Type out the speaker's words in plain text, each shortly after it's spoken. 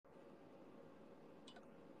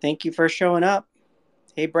Thank you for showing up.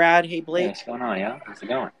 Hey, Brad. Hey, Hey, what's Blake. going on, y'all? How's it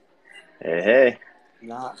going? Hey, hey,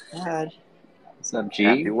 Not bad. What's up, happy G?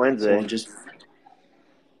 So we'll Wednesday. just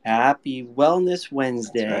happy Wellness That's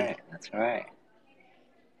Wednesday. right. That's right.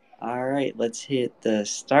 All right, let's hit the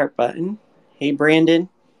start button. Hey, Brandon.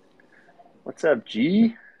 What's up,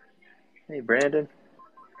 G? Hey, Brandon.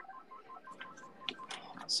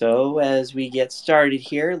 So as we get started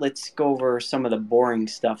here, let's go over some of the boring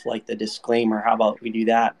stuff like the disclaimer. How about we do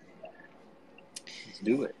that? Let's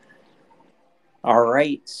do it. All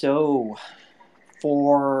right. So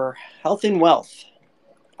for health and wealth,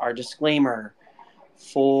 our disclaimer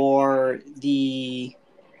for any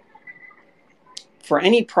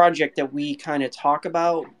project that we kind of talk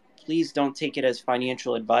about, please don't take it as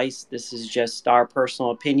financial advice. This is just our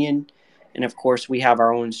personal opinion. And of course, we have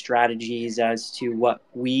our own strategies as to what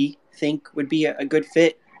we think would be a good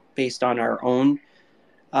fit based on our own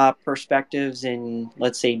perspectives and,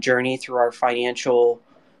 let's say, journey through our financial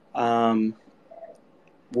um,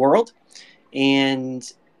 world. And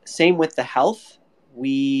same with the health.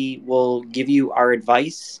 We will give you our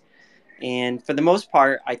advice, and for the most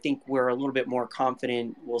part, I think we're a little bit more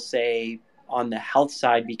confident, we'll say, on the health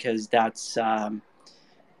side because that's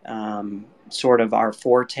sort of our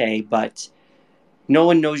forte. But no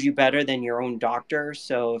one knows you better than your own doctor.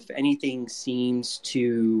 So if anything seems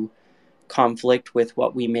to conflict with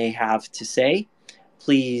what we may have to say,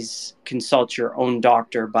 please consult your own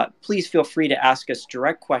doctor. But please feel free to ask us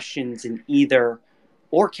direct questions in either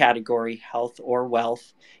or category, health or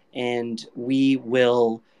wealth, and we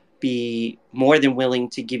will be more than willing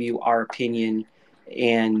to give you our opinion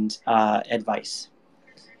and advice.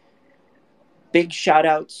 Big shout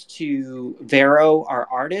outs to Vero, our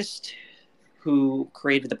artist, who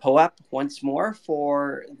created the POAP once more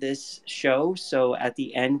for this show. So at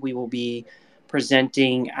the end, we will be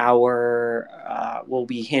presenting we'll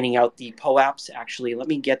be handing out the POAPs. Actually, let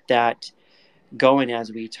me get that going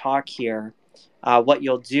as we talk here. What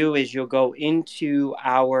you'll do is you'll go into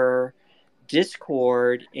our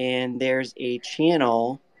Discord, and there's a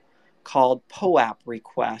channel called POAP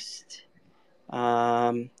Request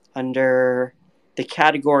under the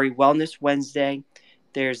category Wellness Wednesday.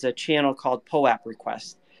 There's a channel called POAP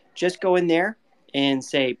Request. Just go in there and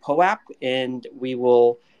say POAP, and we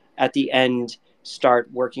will, at the end,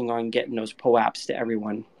 start working on getting those POAPs to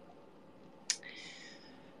everyone.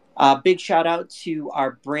 Big shout out to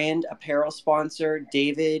our brand apparel sponsor,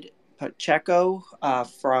 David Pacheco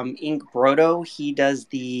from Ink Brodo. He does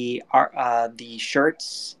the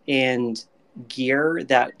shirts and gear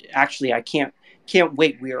that actually I can't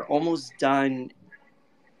wait. We are almost done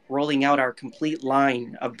rolling out our complete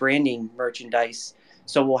line of branding merchandise.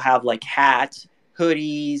 So we'll have like hats,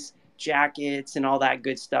 hoodies, jackets, and all that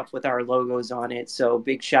good stuff with our logos on it. So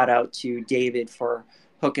big shout out to David for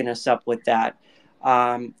hooking us up with that.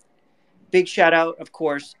 Big shout out, of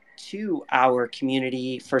course, to our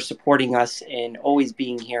community for supporting us and always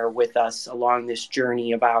being here with us along this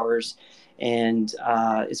journey of ours. And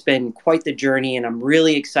it's been quite the journey, and I'm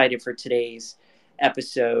really excited for today's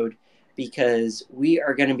episode because we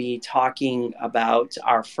are going to be talking about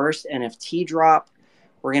our first NFT drop.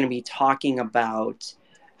 We're going to be talking about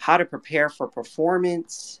how to prepare for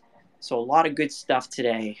performance. So, a lot of good stuff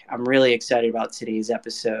today. I'm really excited about today's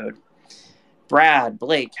episode. Brad,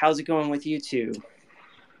 Blake, how's it going with you two?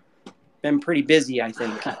 Been pretty busy, I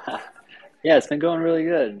think. Yeah, it's been going really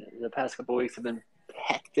good. The past couple of weeks have been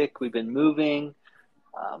hectic. We've been moving.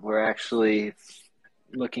 We're actually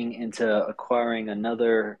looking into acquiring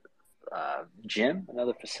another gym,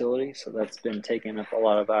 another facility. So that's been taking up a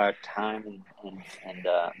lot of our time and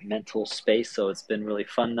mental space. So it's been really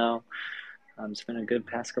fun, though. It's been a good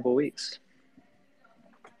past couple of weeks.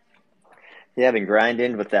 Yeah, I've been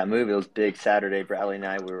grinding with that move. It was big Saturday. Bradley and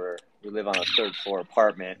I, we live on a third floor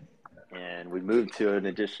apartment, and we moved to an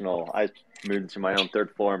additional. I moved to my own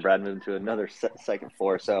third floor, and Brad moved to another second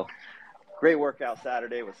floor. So great workout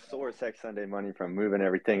Saturday. Was sore as heck Sunday morning from moving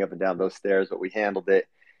everything up and down those stairs, but we handled it.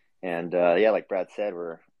 And yeah, like Brad said,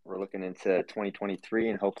 we're looking into 2023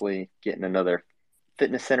 and hopefully getting another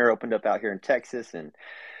fitness center opened up out here in Texas. And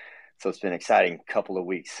so it's been an exciting couple of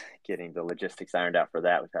weeks getting the logistics ironed out for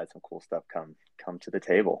that. We've had some cool stuff come to the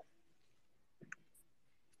table.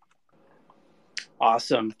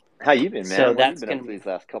 Awesome. How you been, So man? What have you that's been up going to these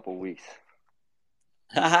last couple of weeks?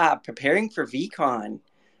 to preparing for VCon.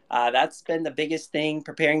 That's been the biggest thing,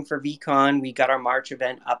 preparing for VCon. We got our March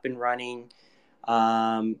event up and running.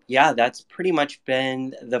 Yeah, that's pretty much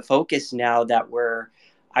been the focus now that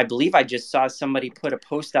I believe I just saw somebody put a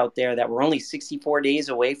post out there that we're only 64 days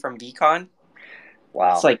away from VCon. It's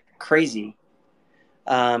Wow. like crazy.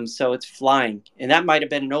 So it's flying, and that might have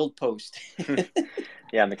been an old post.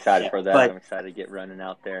 Yeah, I'm excited for that. But I'm excited to get running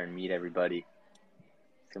out there and meet everybody.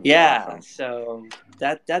 It's gonna be yeah, awesome. so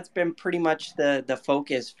that's been pretty much the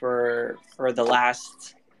focus for the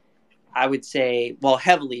last, I would say, well,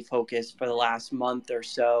 heavily focused for the last month or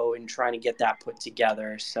so in trying to get that put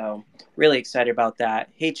together. So really excited about that.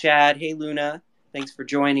 Hey Chad, hey Luna, thanks for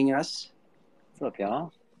joining us. What's up,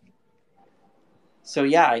 y'all? So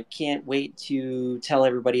yeah, I can't wait to tell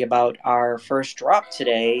everybody about our first drop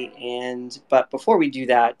today. But before we do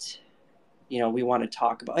that, we want to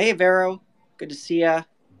talk about. Hey Vero, good to see ya.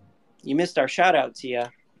 You missed our shout out to you.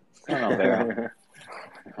 What's going on, Vero?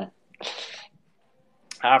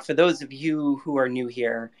 For those of you who are new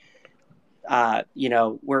here,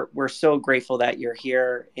 we're so grateful that you're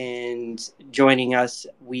here and joining us.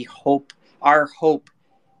 We hope our hope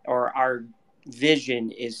or our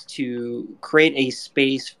vision is to create a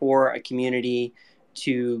space for a community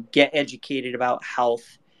to get educated about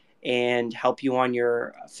health and help you on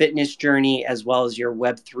your fitness journey as well as your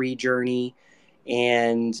Web3 journey.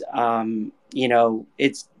 And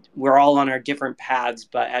it's we're all on our different paths,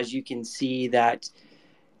 but as you can see that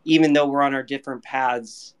even though we're on our different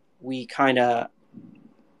paths, we kind of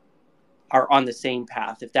are on the same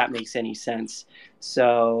path, if that makes any sense.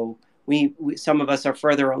 So we some of us are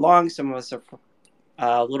further along, some of us are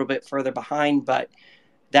a little bit further behind, but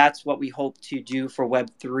that's what we hope to do for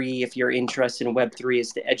Web3. If you're interested in Web3,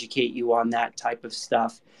 is to educate you on that type of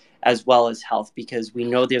stuff as well as health, because we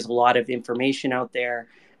know there's a lot of information out there,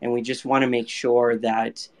 and we just want to make sure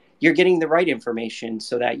that you're getting the right information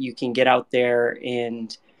so that you can get out there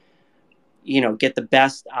and get the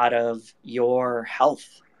best out of your health.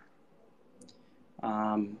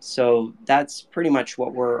 So that's pretty much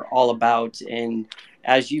what we're all about. And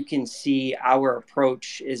as you can see, our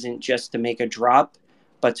approach isn't just to make a drop,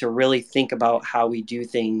 but to really think about how we do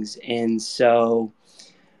things. And so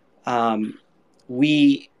um,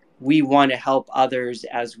 we we want to help others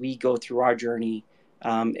as we go through our journey.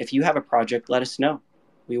 If you have a project, let us know.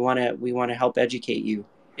 We want to help educate you.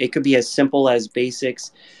 It could be as simple as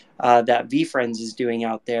basics that VFriends is doing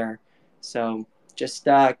out there. So just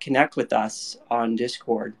connect with us on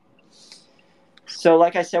Discord. So,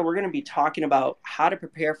 like I said, we're going to be talking about how to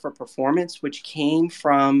prepare for performance, which came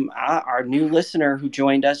from our new listener who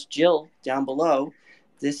joined us, Jill, down below.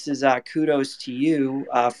 This is kudos to you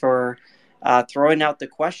for throwing out the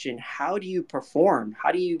question: how do you perform?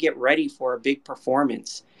 How do you get ready for a big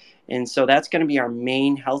performance? And so that's going to be our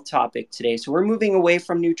main health topic today. So we're moving away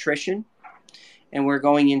from nutrition and we're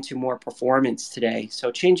going into more performance today.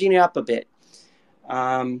 So changing it up a bit.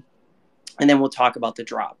 And then we'll talk about the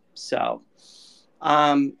drop. So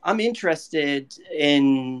I'm interested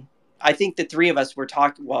in. I think the three of us were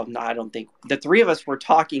talking. Well, no, I don't think the three of us were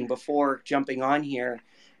talking before jumping on here,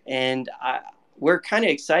 and we're kind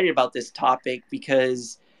of excited about this topic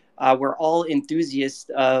because we're all enthusiasts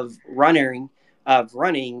of running,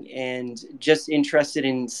 and just interested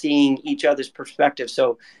in seeing each other's perspective.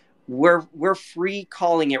 So we're free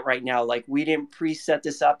calling it right now. Like we didn't preset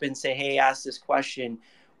this up and say, "Hey, ask this question."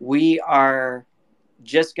 We are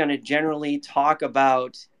just going to generally talk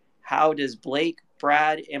about how does Blake,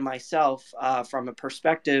 Brad, and myself, from a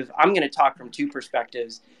perspective, I'm going to talk from two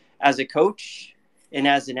perspectives as a coach and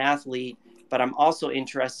as an athlete, but I'm also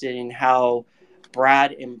interested in how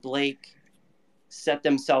Brad and Blake set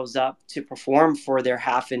themselves up to perform for their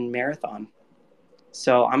half and marathon.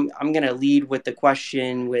 So I'm going to lead with the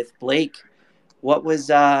question with Blake. What was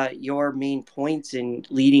your main points in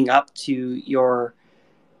leading up to your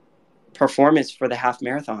performance for the half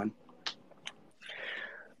marathon?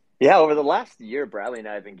 Yeah, over the last year, Bradley and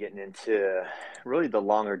I have been getting into really the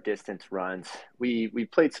longer distance runs. We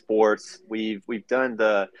played sports. We've done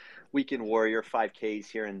the weekend warrior 5Ks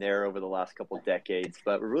here and there over the last couple of decades,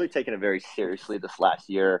 but we're really taking it very seriously this last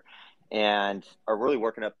year, and are really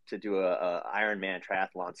working up to do a Ironman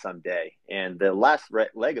triathlon someday. And the last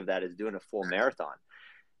leg of that is doing a full marathon.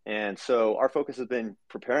 And so our focus has been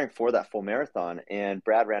preparing for that full marathon. And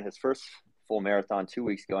Brad ran his first full marathon 2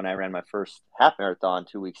 weeks ago, and I ran my first half marathon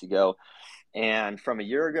 2 weeks ago. And from a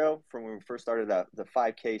year ago, from when we first started the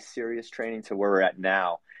 5K serious training to where we're at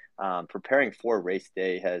now, preparing for race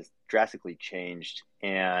day has drastically changed.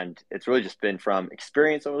 And it's really just been from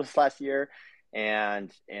experience over this last year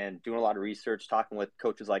and doing a lot of research, talking with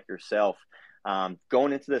coaches like yourself.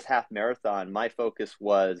 Going into this half marathon, my focus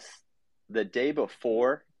was the day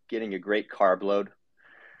before getting a great carb load,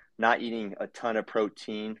 not eating a ton of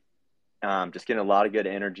protein, just getting a lot of good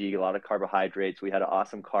energy, a lot of carbohydrates. We had an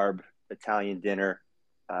awesome carb Italian dinner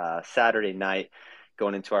Saturday night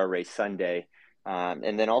going into our race Sunday.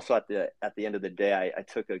 And then also at the end of the day, I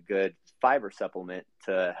took a good fiber supplement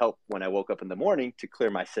to help when I woke up in the morning to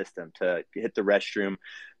clear my system, to hit the restroom,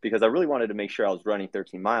 because I really wanted to make sure I was running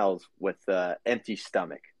 13 miles with empty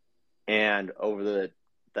stomach. And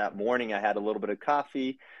that morning, I had a little bit of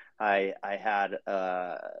coffee. I had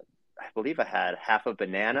I believe I had half a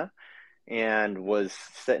banana and was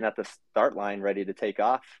sitting at the start line ready to take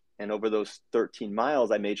off. And over those 13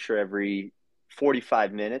 miles, I made sure every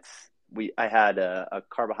 45 minutes I had a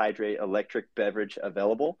carbohydrate electric beverage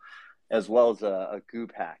available, as well as a goo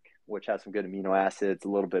pack, which has some good amino acids, a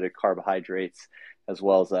little bit of carbohydrates, as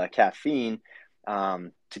well as caffeine,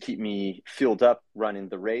 to keep me fueled up running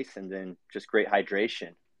the race, and then just great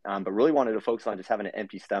hydration. But really wanted to focus on just having an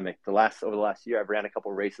empty stomach. Over the last year, I've ran a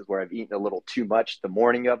couple of races where I've eaten a little too much the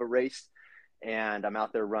morning of a race, and I'm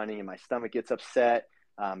out there running and my stomach gets upset.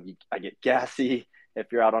 I get gassy.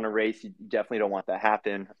 If you're out on a race, you definitely don't want that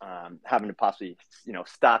happen. Having to possibly,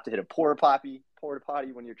 stop to hit a porta potty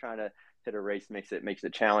when you're trying to hit a race makes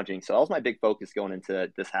it challenging. So that was my big focus going into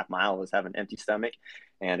this half mile, was having an empty stomach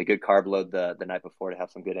and a good carb load the night before to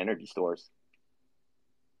have some good energy stores.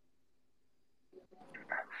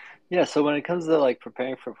 Yeah, so when it comes to like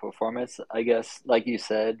preparing for performance, I guess like you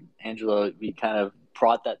said, Angelo, we kind of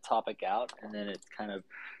brought that topic out, and then it's kind of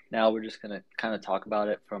now we're just gonna kind of talk about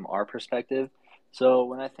it from our perspective. So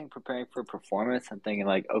when I think preparing for performance, I'm thinking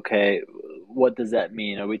like, okay, what does that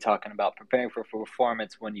mean? Are we talking about preparing for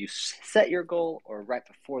performance when you set your goal, or right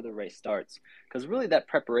before the race starts? Because really that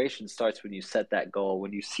preparation starts when you set that goal,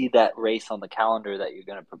 when you see that race on the calendar that you're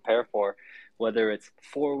going to prepare for, whether it's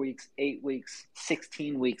 4 weeks, 8 weeks,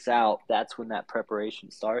 16 weeks out, that's when that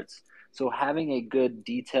preparation starts. So having a good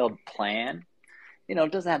detailed plan,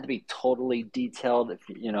 it doesn't have to be totally detailed if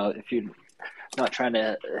you're not trying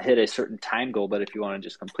to hit a certain time goal, but if you want to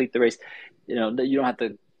just complete the race, you don't have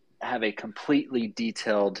to have a completely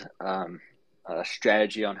detailed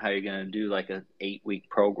strategy on how you're going to do like an 8-week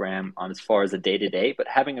program on as far as a day-to-day, but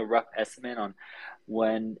having a rough estimate on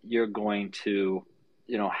when you're going to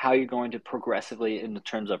how you're going to progressively, in the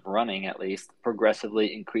terms of running at least,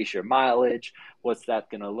 progressively increase your mileage. What's that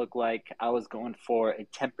going to look like? I was going for a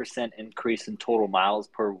 10% increase in total miles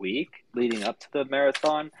per week leading up to the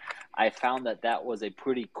marathon. I found that was a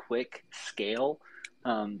pretty quick scale.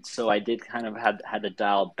 So I did kind of had to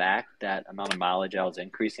dial back that amount of mileage I was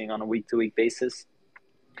increasing on a week-to-week basis.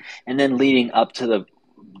 And then leading up to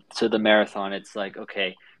the marathon, it's like,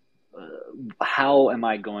 okay, how am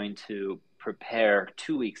I going to prepare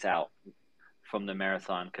 2 weeks out from the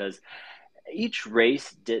marathon? Because each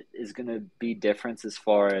race is going to be different as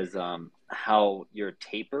far as how your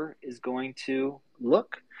taper is going to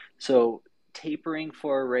look. So tapering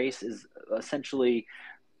for a race is essentially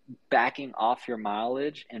backing off your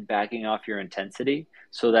mileage and backing off your intensity,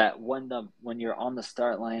 so that when you're on the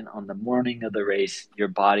start line on the morning of the race, your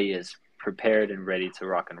body is prepared and ready to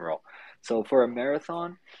rock and roll. So for a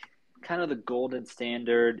marathon, kind of the golden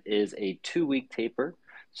standard is a 2-week taper.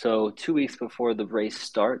 So 2 weeks before the race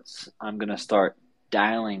starts, I'm going to start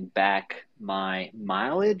dialing back my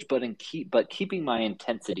mileage, but keeping my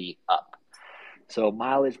intensity up. So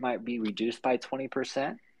mileage might be reduced by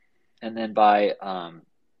 20%, and then by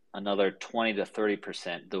another 20 to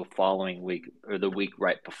 30% the following week, or the week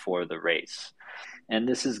right before the race. And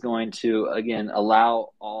this is going to, again,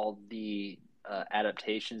 allow all the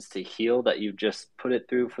adaptations to heal that you've just put it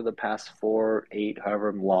through for the past 4, 8,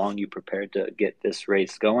 however long you prepared to get this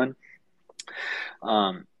race going.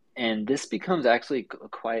 And this becomes actually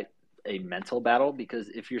quite a mental battle, because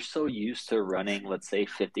if you're so used to running, let's say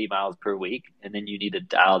 50 miles per week, and then you need to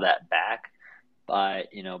dial that back by,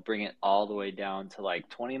 bring it all the way down to like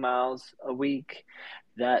 20 miles a week,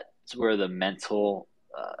 that's where the mental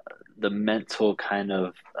kind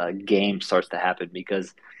of game starts to happen.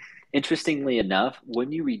 Because interestingly enough,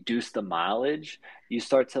 when you reduce the mileage, you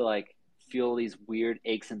start to like feel these weird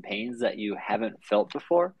aches and pains that you haven't felt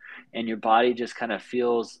before, and your body just kind of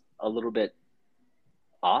feels a little bit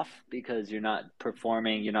off, because you're not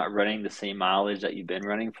running the same mileage that you've been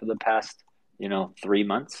running for the past 3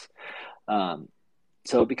 months.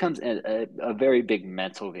 So it becomes a very big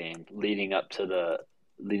mental game leading up to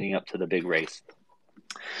the big race.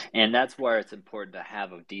 And that's where it's important to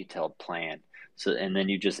have a detailed plan. So, and then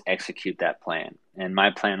you just execute that plan. And my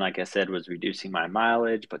plan, like I said, was reducing my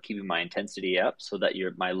mileage, but keeping my intensity up so that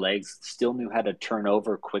my legs still knew how to turn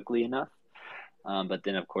over quickly enough. But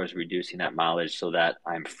then, of course, reducing that mileage so that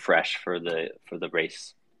I'm fresh for the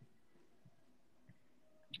race.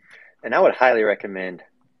 And I would highly recommend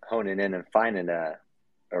honing in and finding a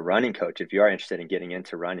running coach if you are interested in getting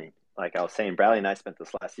into running. like I was saying, Bradley and I spent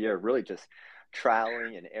this last year really just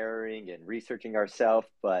trialing and erroring and researching ourselves.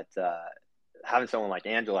 But having someone like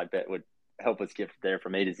Angela, I bet, would help us get there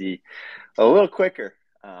from A to Z a little quicker.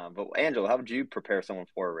 But Angela, how would you prepare someone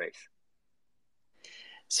for a race?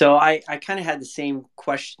 So I kind of had the same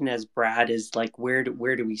question as Brad, is like, where do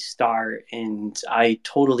we start? And I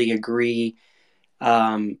totally agree.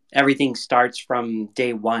 Everything starts from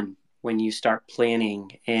day one when you start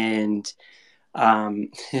planning. And um,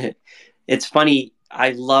 it's funny.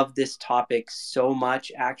 I love this topic so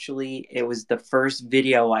much. Actually, it was the first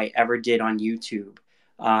video I ever did on YouTube,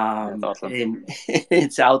 That's awesome. and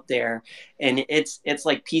it's out there, and it's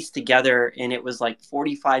like pieced together, and it was like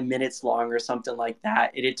 45 minutes long or something like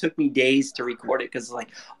that. And it took me days to record it because like,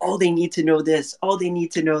 oh, they need to know this, oh, they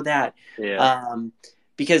need to know that. Yeah. Um,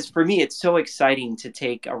 because for me, it's so exciting to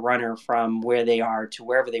take a runner from where they are to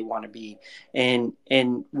wherever they want to be. And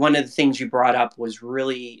one of the things you brought up was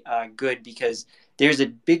really good, because there's a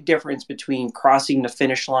big difference between crossing the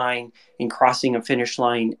finish line and crossing a finish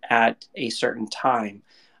line at a certain time.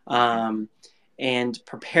 Um, and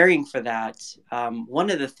preparing for that,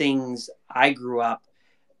 one of the things I grew up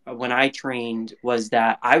when I trained was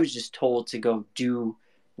that I was just told to go do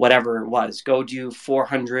whatever it was, go do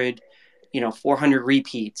 400, 400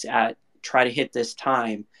 repeats at, try to hit this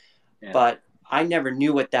time. Yeah. But I never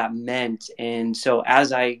knew what that meant. And so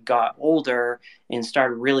as I got older and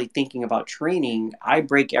started really thinking about training, I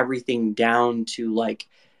break everything down to like,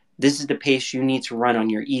 this is the pace you need to run on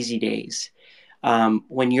your easy days.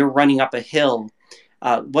 When you're running up a hill,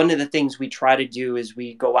 one of the things we try to do is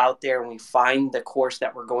we go out there and we find the course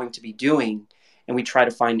that we're going to be doing, and we try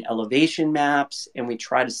to find elevation maps, and we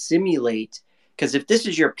try to simulate. Because if this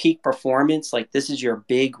is your peak performance, like this is your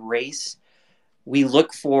big race, we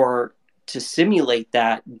look for to simulate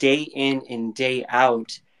that day in and day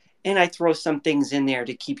out. And I throw some things in there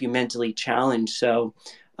to keep you mentally challenged. So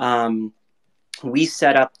um, we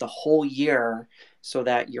set up the whole year so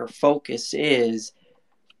that your focus is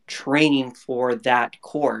training for that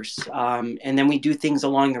course. And then we do things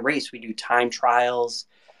along the race. We do time trials.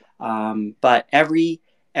 But every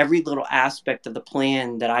little aspect of the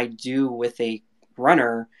plan that I do with a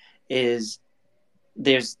runner is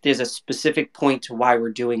there's a specific point to why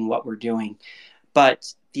we're doing what we're doing.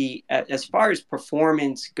 But the as far as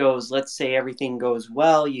performance goes, let's say everything goes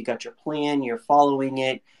well, you got your plan, you're following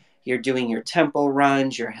it, you're doing your tempo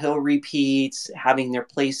runs, your hill repeats, having their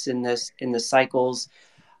place in the cycles.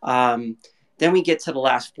 um, then we get to the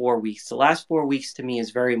last 4 weeks. The last 4 weeks to me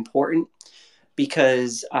is very important,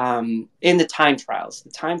 because in the time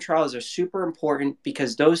trials are super important,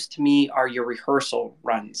 because those to me are your rehearsal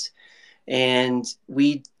runs. And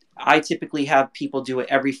I typically have people do it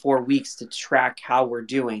every 4 weeks to track how we're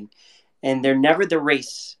doing, and they're never the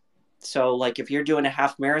race. So like if you're doing a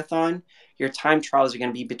half marathon, your time trials are going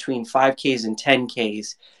to be between 5Ks and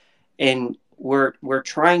 10Ks, and we're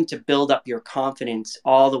trying to build up your confidence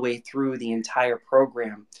all the way through the entire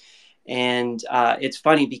program. And it's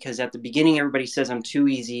funny because at the beginning everybody says I'm too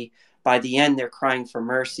easy. By the end, they're crying for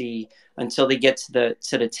mercy until they get to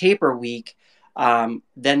the taper week.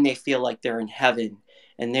 Then they feel like they're in heaven.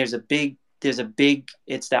 And there's a big.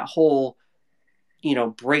 It's that whole,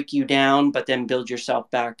 break you down, but then build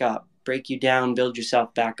yourself back up. Break you down, build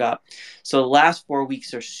yourself back up. So the last 4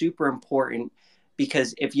 weeks are super important,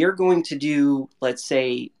 because if you're going to do, let's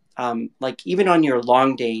say, like even on your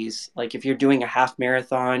long days, like if you're doing a half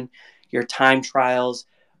marathon, your time trials,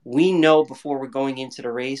 we know before we're going into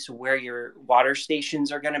the race where your water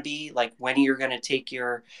stations are going to be, like when you're going to take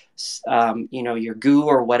your goo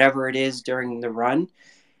or whatever it is during the run.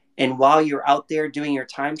 And while you're out there doing your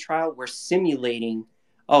time trial, we're simulating,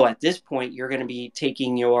 oh, at this point, you're going to be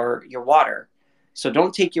taking your water. So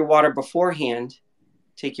don't take your water beforehand,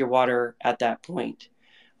 take your water at that point.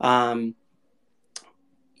 Um,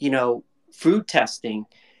 you know, Food testing.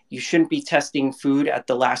 You shouldn't be testing food at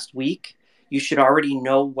the last week. You should already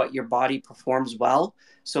know what your body performs well.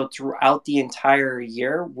 So throughout the entire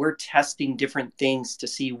year, we're testing different things to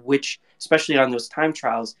see which, especially on those time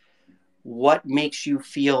trials, what makes you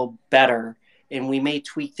feel better. And we may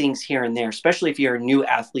tweak things here and there, especially if you're a new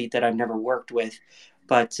athlete that I've never worked with.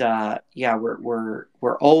 But yeah,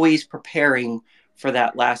 we're always preparing for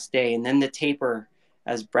that last day. And then the taper,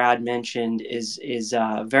 as Brad mentioned, is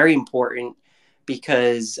very important,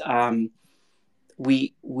 because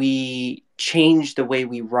we change the way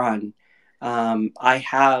we run. I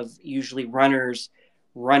have usually runners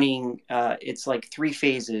running. It's like three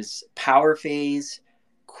phases: power phase,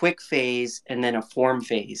 quick phase, and then a form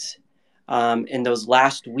phase. In those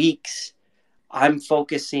last weeks, I'm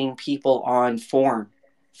focusing people on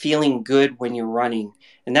feeling good when you're running.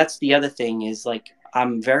 And that's the other thing is like,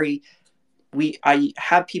 I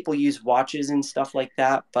have people use watches and stuff like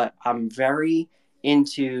that, but I'm very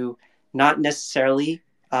into not necessarily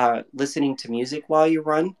listening to music while you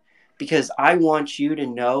run, because I want you to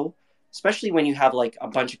know, especially when you have like a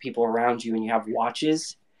bunch of people around you and you have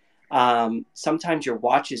watches. Sometimes your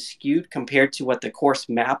watch is skewed compared to what the course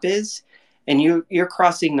map is, and you're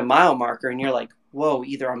crossing the mile marker, and you're like, whoa,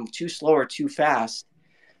 either I'm too slow or too fast.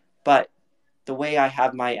 But the way I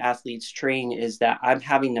have my athletes train is that I'm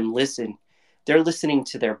having them listen. They're listening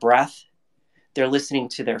to their breath, they're listening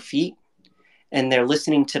to their feet, and they're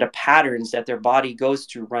listening to the patterns that their body goes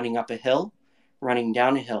through running up a hill, running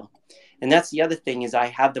down a hill. And that's the other thing is I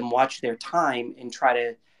have them watch their time and try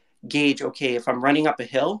to gauge, okay, if I'm running up a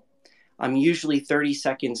hill, I'm usually 30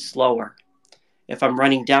 seconds slower. If I'm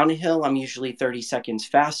running down a hill, I'm usually 30 seconds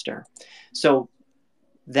faster. So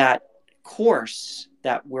that course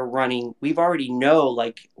that we're running, we've already know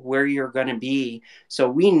like where you're going to be. So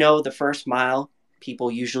we know the first mile,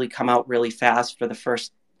 people usually come out really fast for the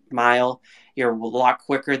first mile. You're a lot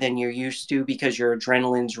quicker than you're used to because your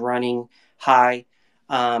adrenaline's running high.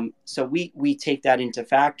 So we take that into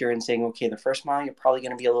factor and saying, okay, the first mile, you're probably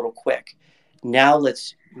going to be a little quick. Now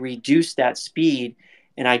let's reduce that speed.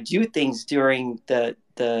 And I do things during the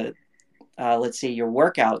let's say your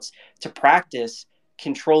workouts to practice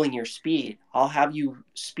controlling your speed. I'll have you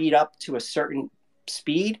speed up to a certain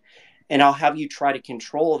speed, and I'll have you try to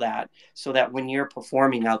control that so that when you're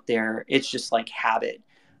performing out there, it's just like habit.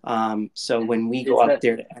 So when we go out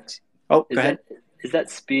there to go ahead. Is that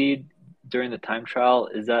speed during the time trial?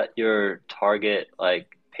 Is that your target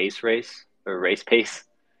like pace race or race pace?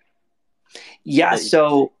 Yeah.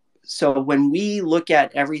 So when we look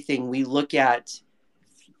at everything, we look at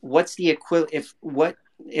what's the equivalent.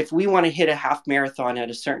 If we want to hit a half marathon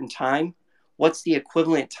at a certain time, what's the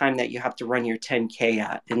equivalent time that you have to run your 10K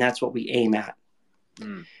at? And that's what we aim at.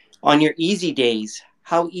 On your easy days,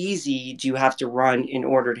 how easy do you have to run in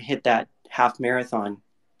order to hit that half marathon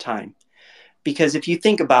time? Because if you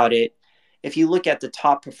think about it, if you look at the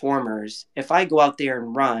top performers, if I go out there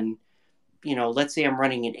and run, let's say I'm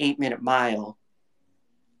running an 8-minute mile,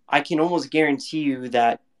 I can almost guarantee you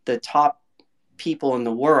that the top people in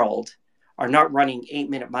the world are not running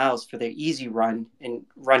 8-minute miles for their easy run and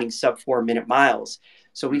running sub 4-minute miles.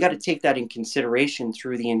 So we got to take that in consideration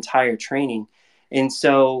through the entire training. And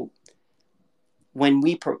so when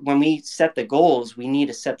we set the goals, we need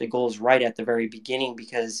to set the goals right at the very beginning,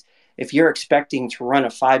 because if you're expecting to run a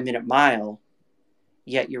 5-minute mile,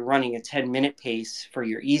 yet you're running a 10-minute pace for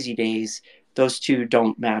your easy days, those two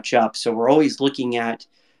don't match up. So we're always looking at,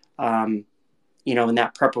 in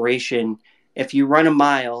that preparation, if you run a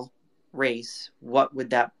mile race, what would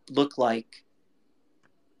that look like?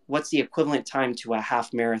 What's the equivalent time to a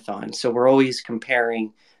half marathon? So we're always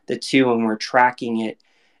comparing the two and we're tracking it.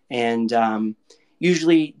 And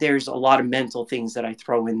usually there's a lot of mental things that I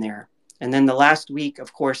throw in there. And then the last week,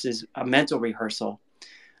 of course, is a mental rehearsal.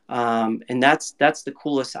 And that's the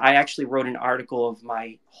coolest. I actually wrote an article of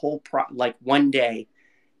my whole one day,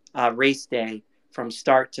 race day from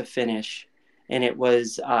start to finish. And it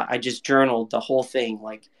was, I just journaled the whole thing,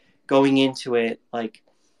 like going into it, like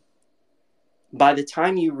by the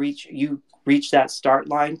time you reach that start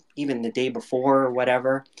line, even the day before or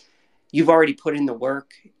whatever, you've already put in the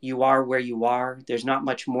work. You are where you are. There's not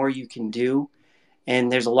much more you can do. And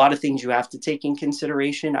there's a lot of things you have to take in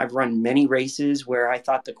consideration. I've run many races where I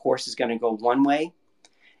thought the course is going to go one way,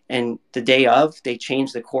 and the day of, they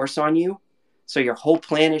change the course on you. So your whole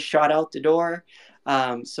plan is shot out the door.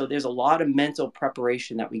 So there's a lot of mental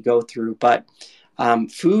preparation that we go through. But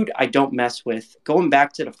food, I don't mess with. Going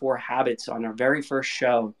back to the 4 habits on our very first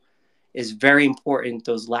show is very important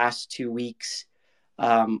those last 2 weeks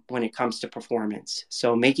when it comes to performance.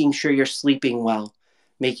 So making sure you're sleeping well,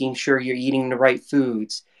 making sure you're eating the right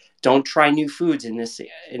foods. Don't try new foods in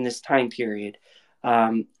this time period.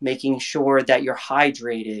 Making sure that you're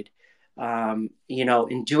hydrated, and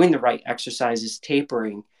doing the right exercises,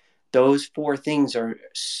 tapering. Those 4 things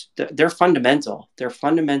they're fundamental. They're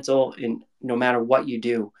fundamental in no matter what you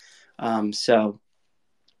do. Those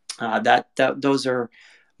are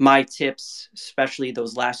my tips, especially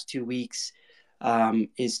those last 2 weeks,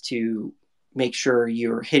 is to make sure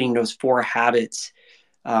you're hitting those 4 habits,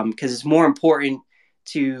 because it's more important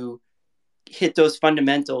to hit those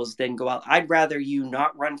fundamentals than go out. I'd rather you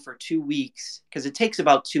not run for 2 weeks, because it takes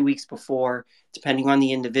about 2 weeks before, depending on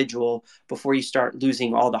the individual, before you start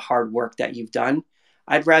losing all the hard work that you've done.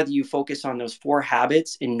 I'd rather you focus on those 4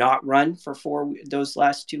 habits and not run for those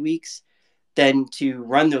last 2 weeks than to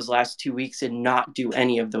run those last 2 weeks and not do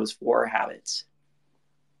any of those 4 habits.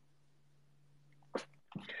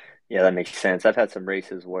 Yeah, that makes sense. I've had some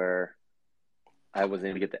races where I wasn't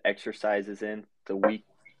able to get the exercises in the week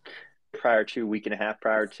prior to, week and a half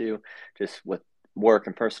prior to, just with work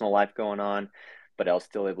and personal life going on. But I was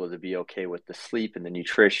still able to be okay with the sleep and the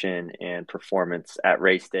nutrition, and performance at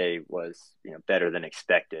race day was, better than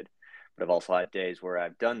expected. But I've also had days where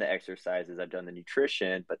I've done the exercises, I've done the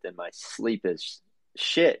nutrition, but then my sleep is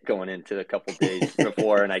shit going into a couple days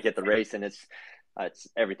before, and I get the race, and it's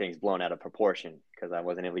everything's blown out of proportion because I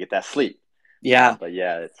wasn't able to get that sleep. Yeah. But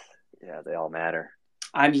yeah, they all matter.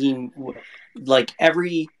 I mean, like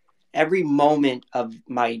every moment of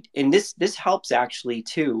my, and this helps actually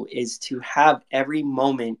too, is to have every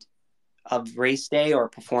moment of race day or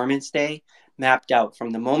performance day mapped out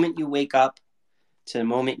from the moment you wake up to the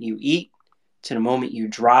moment you eat to the moment you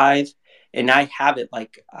drive. And I have it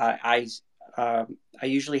like I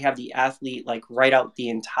usually have the athlete like write out the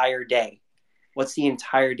entire day. What's the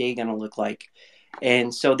entire day going to look like?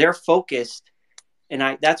 And so they're focused,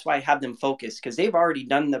 and that's why I have them focused, because they've already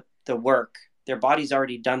done the work. Their body's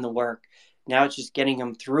already done the work. Now it's just getting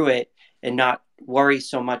them through it and not worry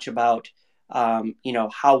so much about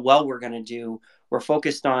how well we're going to do. We're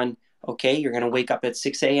focused on, okay, you're going to wake up at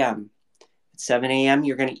 6 a.m. At 7 a.m.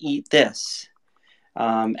 you're going to eat this.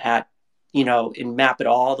 And map it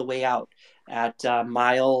all the way out. At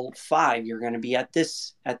mile 5, you're going to be at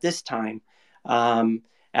this time.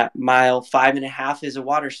 At mile 5.5 is a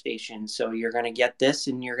water station, so you're going to get this,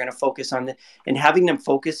 and you're going to focus on and having them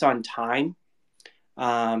focus on time,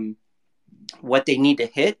 what they need to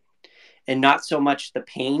hit, and not so much the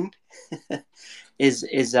pain is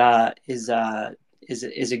a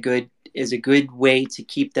good way to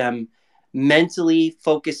keep them mentally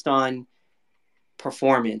focused on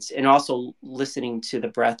performance, and also listening to the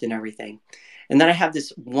breath and everything. And then I have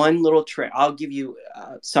this one little trick. I'll give you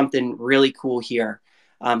something really cool here,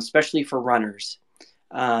 especially for runners.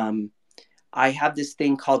 I have this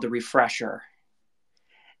thing called the refresher.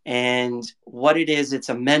 And what it is, it's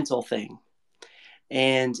a mental thing.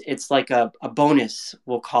 And it's like a bonus,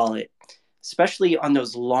 we'll call it, especially on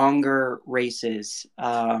those longer races.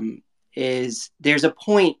 Is there's a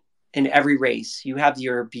point in every race. You have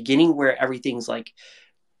your beginning where everything's like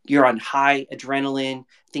you're on high adrenaline,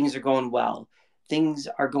 things are going well. Things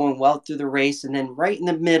are going well through the race. And then right in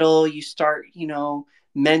the middle, you start,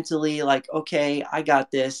 mentally like, okay, I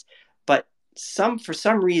got this. But for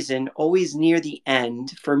some reason, always near the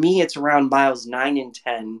end, for me, it's around miles 9 and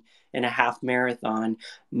 10 in a half marathon.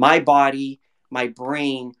 My body, my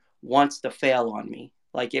brain wants to fail on me.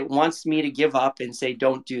 Like it wants me to give up and say,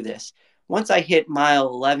 don't do this. Once I hit mile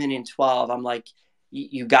 11 and 12, I'm like,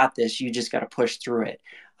 you got this. You just got to push through it.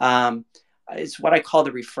 Um, it's what I call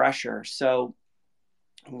the refresher. So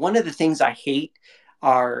one of the things I hate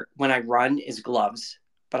are when I run is gloves,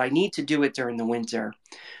 but I need to do it during the winter.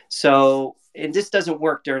 So, and this doesn't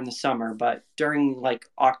work during the summer, but during like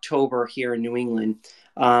October here in New England,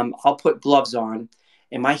 I'll put gloves on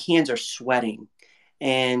and my hands are sweating.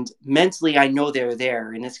 And mentally, I know they're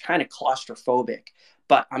there, and it's kind of claustrophobic,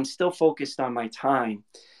 but I'm still focused on my time.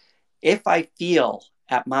 If I feel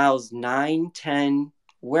at miles 9, 10,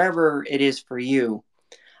 wherever it is for you,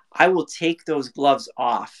 I will take those gloves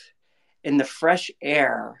off. And the fresh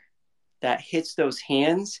air that hits those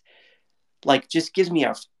hands, like, just gives me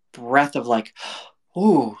a breath of like,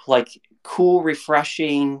 ooh, like cool,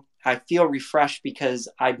 refreshing. I feel refreshed because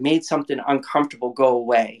I've made something uncomfortable go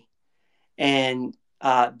away. And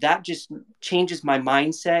that just changes my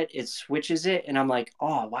mindset. It switches it. And I'm like,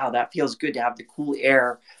 oh, wow, that feels good to have the cool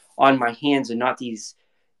air on my hands and not these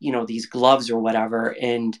gloves or whatever.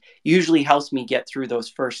 And usually helps me get through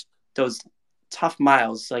those tough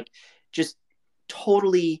miles, like just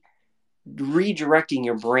totally redirecting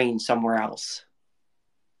your brain somewhere else.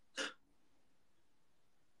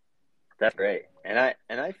 That's great. And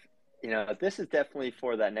this is definitely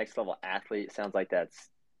for that next level athlete. It sounds like that's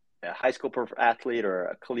a high school athlete or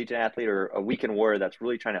a collegiate athlete or a weekend warrior that's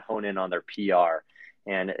really trying to hone in on their PR.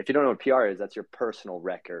 And if you don't know what PR is, that's your personal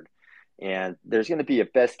record. And there's going to be a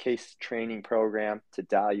best case training program to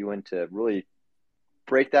dial you in to really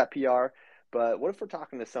break that PR. But what if we're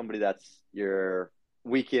talking to somebody that's your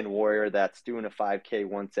weekend warrior that's doing a 5K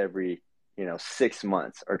once every, 6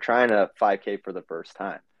 months, or trying a 5K for the first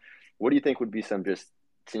time? What do you think would be some just,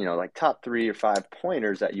 like top 3 or 5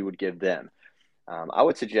 pointers that you would give them? I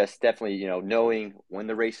would suggest definitely, knowing when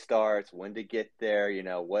the race starts, when to get there,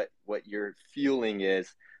 what your fueling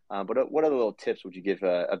is. But what other little tips would you give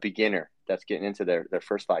a beginner that's getting into their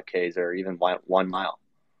first 5Ks or even 1 mile?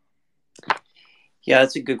 Yeah,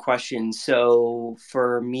 that's a good question. So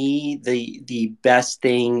for me, the best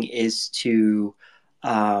thing is to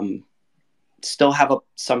still have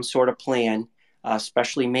some sort of plan,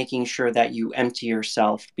 especially making sure that you empty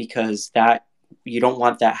yourself, because that you don't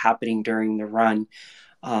want that happening during the run.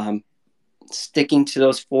 Sticking to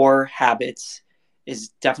those 4 habits is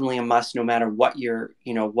definitely a must, no matter what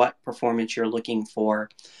what performance you're looking for.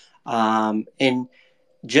 And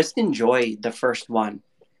just enjoy the first one.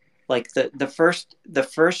 Like the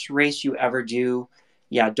first race you ever do,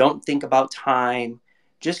 yeah, don't think about time.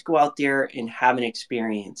 Just go out there and have an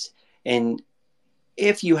experience. And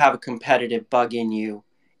if you have a competitive bug in you,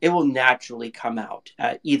 it will naturally come out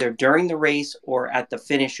either during the race or at the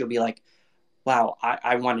finish. You'll be like, wow,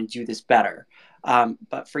 I want to do this better.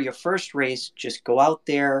 But for your first race, just go out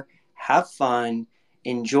there, have fun,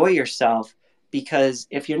 enjoy yourself. Because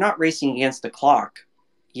if you're not racing against the clock,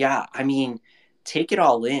 yeah, I mean, take it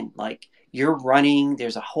all in. Like, you're running,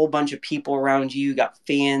 there's a whole bunch of people around you, you got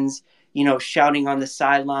fans, shouting on the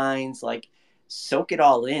sidelines. Like, soak it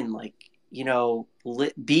all in. Like,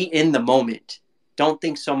 be in the moment. Don't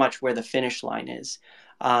think so much where the finish line is.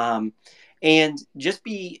 Um, and just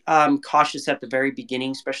be cautious at the very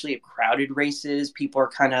beginning, especially at crowded races. People are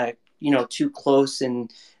kind of, too close, and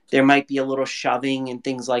there might be a little shoving and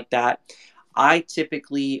things like that. I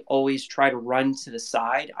typically always try to run to the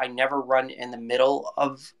side. I never run in the middle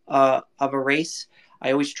of a race.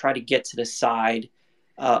 I always try to get to the side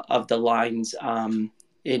of the lines,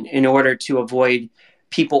 in order to avoid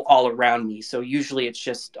people all around me. So usually it's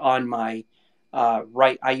just on my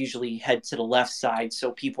right. I usually head to the left side,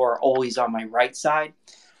 so people are always on my right side,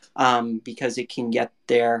 because it can get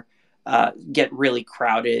really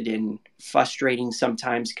crowded and frustrating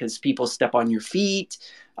sometimes, because people step on your feet,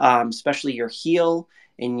 especially your heel,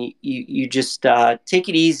 and you just take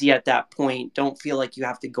it easy at that point. Don't feel like you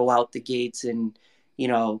have to go out the gates and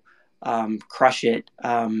crush it.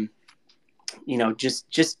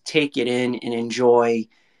 Just take it in and enjoy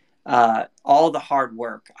all the hard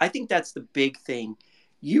work. I think that's the big thing.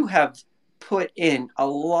 You have put in a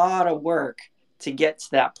lot of work to get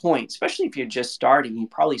to that point, especially if you're just starting. You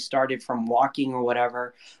probably started from walking or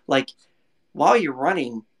whatever. Like, while you're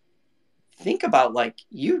running, think about, like,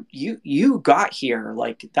 you got here.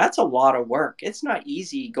 Like, that's a lot of work. It's not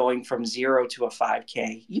easy going from 0 to a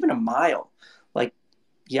 5K, even a mile. Like,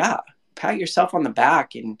 yeah, pat yourself on the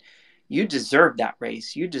back, and you deserve that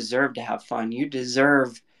race. You deserve to have fun. You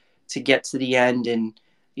deserve to get to the end, and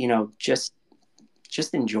just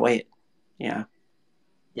enjoy it. Yeah.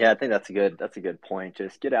 Yeah, I think that's a good point.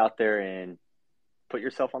 Just get out there and put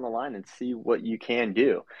yourself on the line and see what you can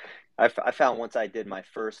do. I found once I did my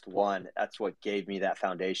first one, that's what gave me that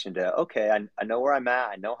foundation to, okay, I know where I'm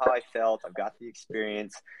at. I know how I felt. I've got the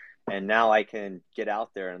experience. And now I can get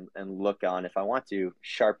out there and look on, if I want to,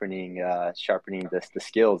 sharpening the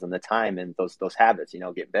skills and the time and those habits,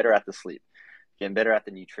 get better at the sleep, getting better at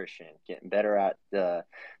the nutrition, getting better at the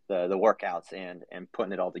workouts, and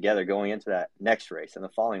putting it all together going into that next race and the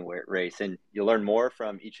following race. And you learn more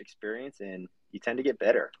from each experience, and you tend to get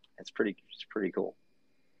better. It's pretty cool.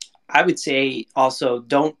 I would say also,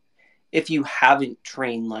 don't, if you haven't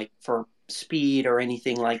trained like for speed or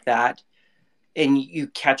anything like that, and you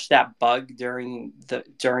catch that bug during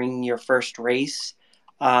your first race,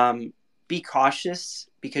 be cautious,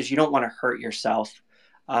 because you don't want to hurt yourself.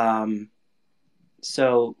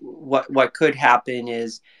 So what could happen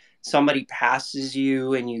is somebody passes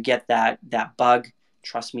you and you get that bug.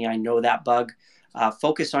 Trust me, I know that bug.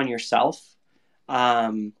 Focus on yourself,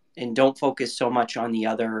 and don't focus so much on the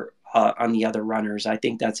other runners. I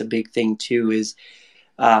think that's a big thing too. Is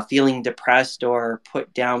feeling depressed or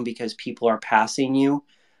put down because people are passing you.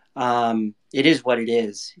 It is what it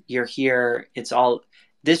is. You're here.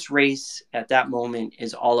 This race at that moment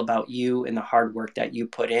is all about you and the hard work that you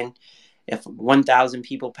put in. If 1,000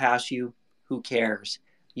 people pass you, who cares?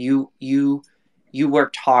 You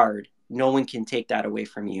worked hard. No one can take that away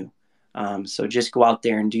from you. So just go out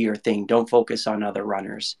there and do your thing. Don't focus on other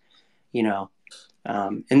runners.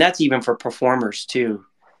 And that's even for performers too.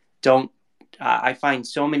 Don't. I find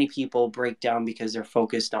so many people break down because they're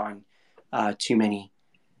focused on too many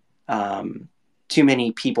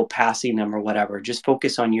people passing them or whatever. Just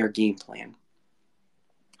focus on your game plan.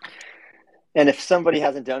 And if somebody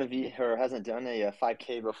hasn't done a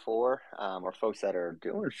 5K before, or folks that are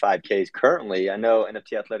doing 5Ks currently, I know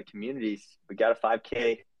NFT Athletic Communities, we got a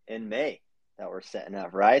 5K in May that we're setting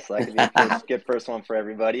up, right? So that could be a good first one for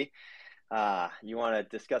everybody. You want to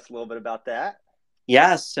discuss a little bit about that?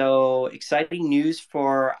 Yeah, so exciting news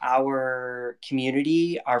for our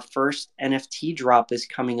community. Our first NFT drop is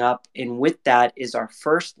coming up, and with that is our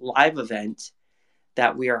first live event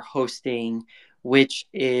that we are hosting, which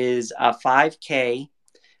is a 5K.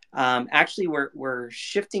 Actually, we're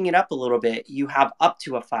shifting it up a little bit. You have up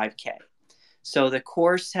to a 5K. So the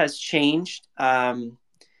course has changed,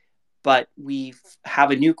 but we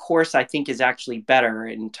have a new course I think is actually better.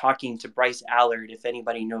 And talking to Bryce Allard, if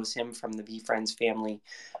anybody knows him from the VFriends family,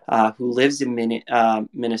 who lives in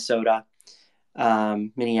Minnesota,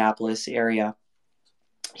 Minneapolis area,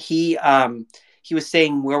 he was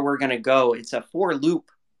saying where we're going to go. It's a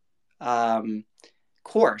 4-loop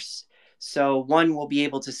course. So one will be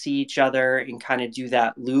able to see each other and kind of do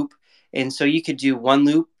that loop. And so you could do 1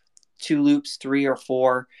 loop, 2 loops, 3 or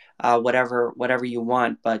 4, whatever you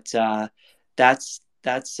want. But that's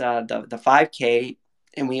the 5K.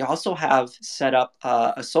 And we also have set up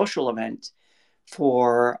a social event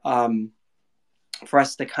for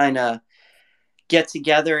us to kind of get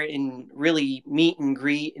together and really meet and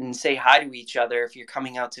greet and say hi to each other if you're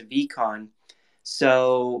coming out to VCon.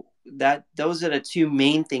 So those are the 2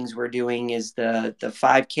 main things we're doing, is the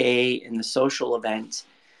 5K and the social event.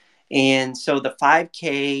 And so the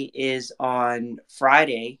 5K is on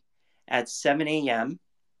Friday at 7 a.m.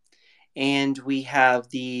 And we have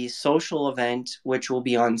the social event, which will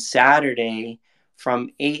be on Saturday from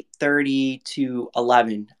 8:30 to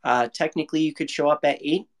 11. Technically, you could show up at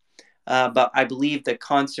 8, but I believe the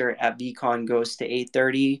concert at VCon goes to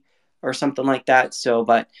 8:30 or something like that. So,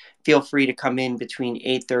 but feel free to come in between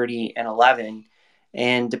 8:30 and 11.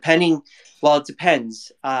 And depending, well, it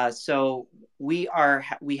depends. So we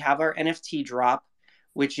have our NFT drop,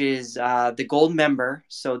 which is the gold member.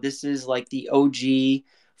 So this is like the OG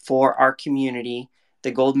for our community,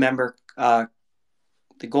 the gold member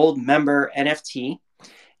NFT.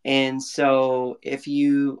 And so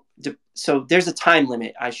so there's a time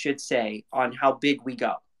limit, I should say, on how big we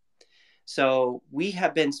go. So we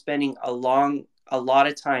have been spending a lot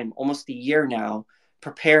of time, almost a year now,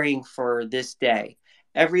 preparing for this day.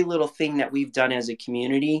 Every little thing that we've done as a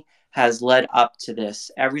community has led up to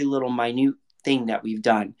this, every little minute thing that we've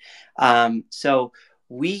done. So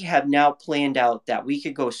we have now planned out that we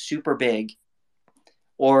could go super big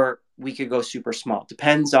or we could go super small.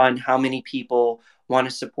 Depends on how many people want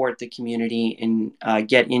to support the community and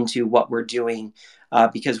get into what we're doing,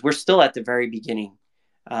 because we're still at the very beginning,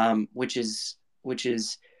 which is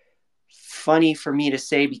funny for me to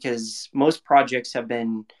say, because most projects have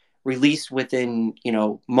been released within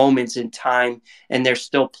moments in time, and they're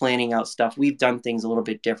still planning out stuff. We've done things a little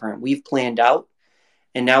bit different. We've planned out,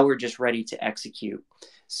 and now we're just ready to execute.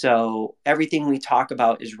 So everything we talk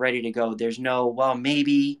about is ready to go. There's no, well,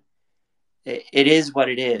 maybe. It is what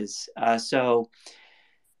it is. So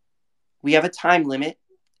we have a time limit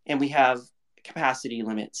and we have capacity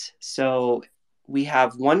limits. So we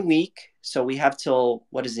have 1 week. So we have till,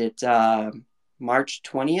 what is it? March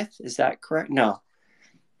 20th. Is that correct? No.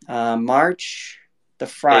 March, the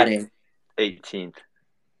Friday. 18th.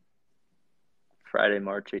 Friday,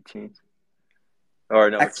 March 18th. Or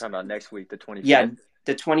no, we're talking about next week, the 25th. Yeah,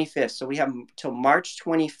 the 25th. So we have till March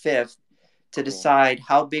 25th to decide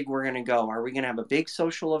how big we're going to go. Are we going to have a big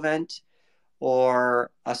social event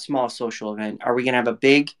or a small social event? Are we going to have a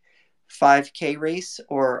big 5K race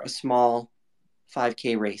or a small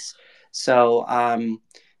 5K race? So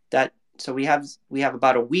so we have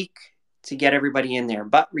about a week to get everybody in there.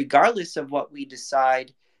 But regardless of what we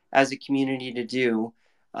decide as a community to do,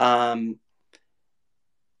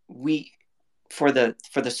 we for the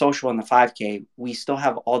social and the 5K, we still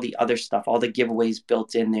have all the other stuff, all the giveaways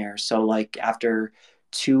built in there. So like after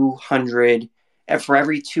 200, for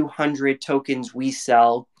every 200 tokens we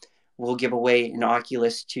sell, we'll give away an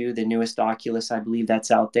Oculus 2, the newest Oculus, I believe that's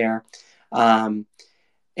out there. And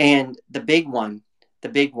the big one,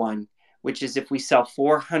 which is if we sell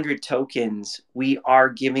 400 tokens, we are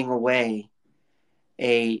giving away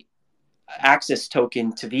a access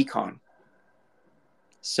token to VCon.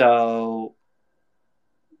 So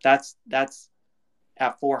that's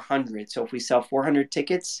at 400. So if we sell 400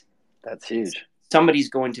 tickets, that's huge. Somebody's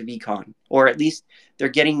going to VCon, or at least they're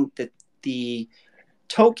getting the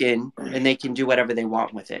token and they can do whatever they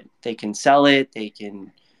want with it. They can sell it, they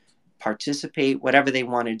can participate, whatever they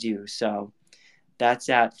want to do. So that's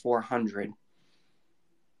at 400.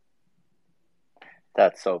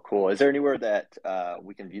 That's so cool. Is there anywhere that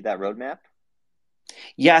we can view that roadmap?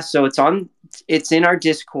 Yeah, so it's in our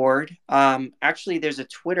Discord. Actually, there's a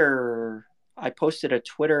Twitter. I posted a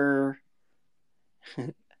Twitter.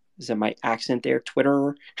 Is that my accent there?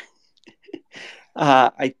 Twitter.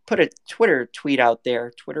 I put a Twitter tweet out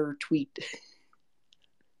there. Twitter tweet.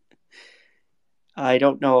 I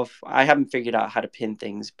don't know if I haven't figured out how to pin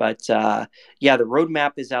things, but yeah, the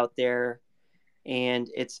roadmap is out there, and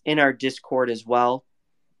it's in our Discord as well.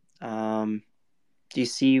 Do you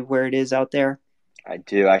see where it is out there? I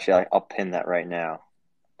do. Actually, I'll pin that right now.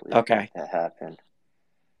 I believe Okay. that happened.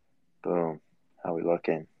 Boom. How we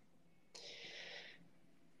looking?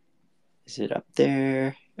 Is it up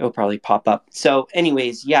there? It'll probably pop up. So,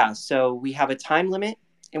 anyways, yeah. So we have a time limit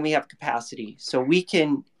and we have capacity. So we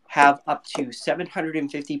can have up to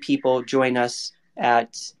 750 people join us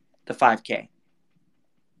at the 5K.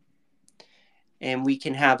 And we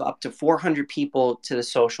can have up to 400 people to the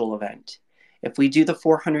social event. If we do the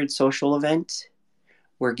 400 social event,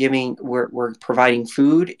 we're providing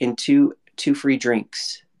food and two free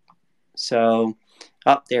drinks. So,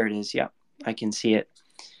 oh, there it is. Yep, I can see it.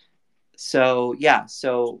 So yeah,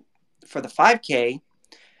 so for the 5K,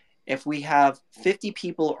 if we have 50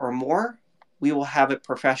 people or more, we will have it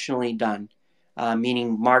professionally done,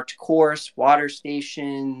 meaning marked course, water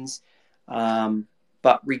stations. Um,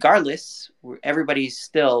 but regardless, everybody's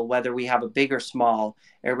still, whether we have a big or small,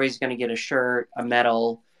 everybody's going to get a shirt, a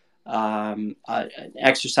medal, an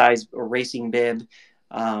exercise or racing bib,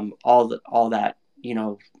 all that,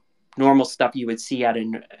 normal stuff you would see at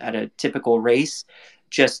a typical race.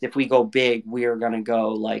 Just if we go big, we are going to go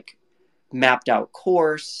like mapped out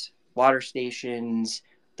course, water stations,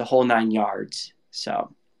 the whole 9 yards.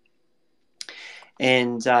 So,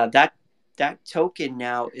 and that token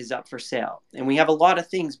now is up for sale, and we have a lot of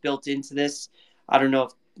things built into this. I don't know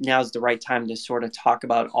if now's the right time to sort of talk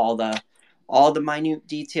about all the minute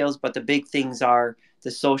details, but the big things are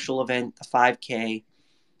the social event, the 5K,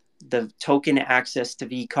 the token access to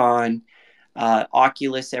VCon,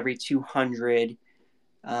 Oculus every 200.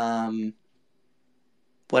 Um,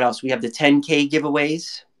 what else? We have the 10K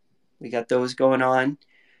giveaways. We got those going on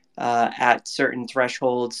at certain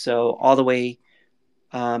thresholds. So all the way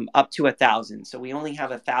up to 1,000. So we only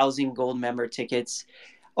have 1,000 gold member tickets.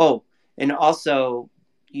 Oh, and also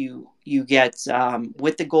you get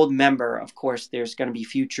with the gold member, of course, there's going to be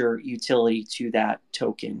future utility to that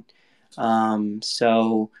token.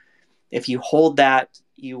 So if you hold that,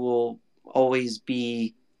 you will always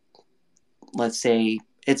be, let's say,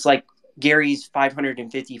 it's like Gary's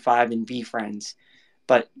 555 in V Friends,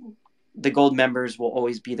 but the gold members will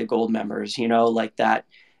always be the gold members, like that.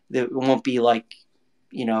 It won't be like,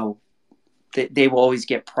 you know, they will always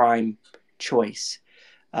get prime choice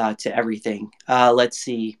to everything. Let's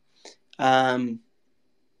see. Um,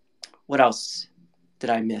 what else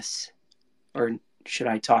did I miss or should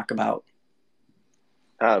I talk about?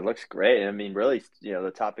 It looks great. I mean, really,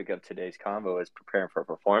 the topic of today's convo is preparing for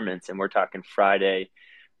performance, and we're talking Friday.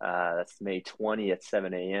 That's May 20th at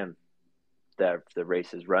 7 a.m. that the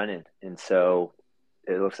race is running. And so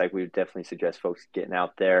it looks like we would definitely suggest folks getting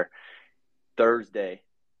out there Thursday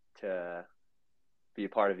to be a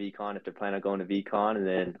part of VCon if they're planning on going to VCon, and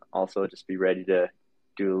then also just be ready to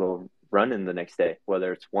do a little running the next day,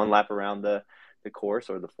 whether it's one lap around the course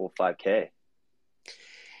or the full 5K.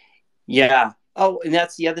 Yeah. Oh, and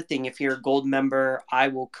that's the other thing. If you're a gold member, I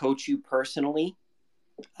will coach you personally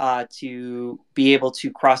to be able to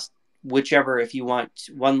cross whichever, if you want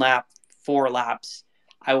 1 lap, 4 laps.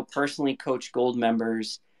 I will personally coach gold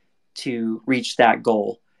members to reach that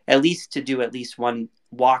goal, at least to do at least one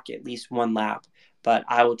walk, at least 1 lap. But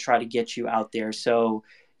I will try to get you out there. So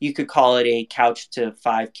you could call it a couch to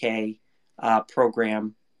 5K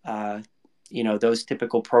program, those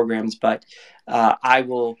typical programs. But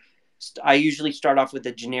I usually start off with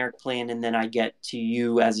a generic plan, and then I get to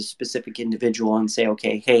you as a specific individual and say,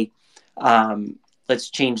 okay, hey, let's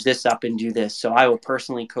change this up and do this. So I will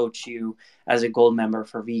personally coach you as a gold member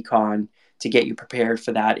for VCon to get you prepared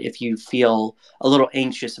for that if you feel a little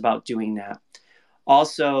anxious about doing that.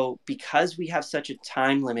 Also, because we have such a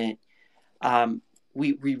time limit,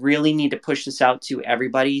 we really need to push this out to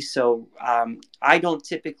everybody. So I don't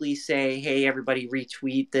typically say, hey, everybody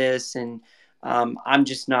retweet this. And I'm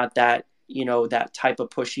just not that, that type of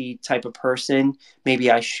pushy type of person. Maybe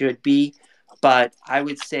I should be. But I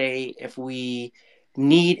would say if we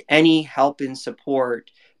need any help and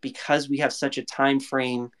support, because we have such a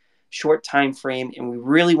short time frame, and we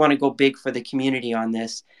really want to go big for the community on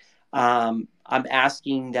this, I'm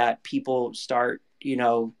asking that people start,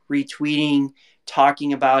 retweeting,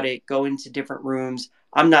 talking about it, go into different rooms.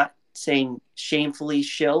 I'm not saying shamefully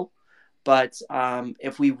shill, but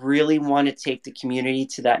if we really want to take the community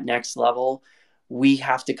to that next level, we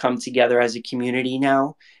have to come together as a community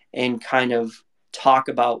now and kind of talk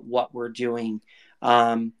about what we're doing.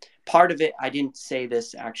 Part of it, I didn't say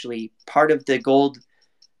this actually, part of the gold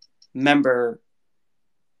member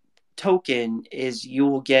token is you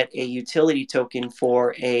will get a utility token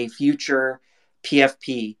for a future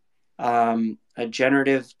PFP, a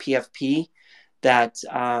generative PFP that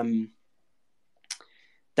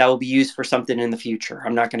that will be used for something in the future.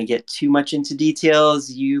 I'm not going to get too much into details.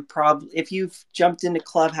 If you've jumped into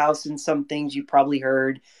Clubhouse and some things, you probably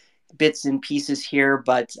heard bits and pieces here,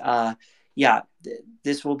 but yeah,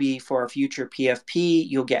 this will be for a future PFP.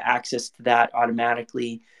 You'll get access to that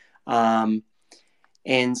automatically.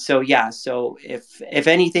 And so, yeah, so if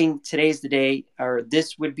anything, today's the day, or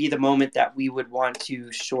this would be the moment that we would want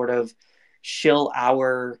to sort of shill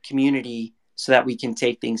our community so that we can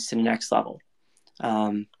take things to the next level.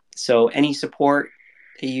 So any support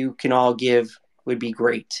that you can all give would be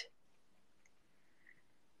great.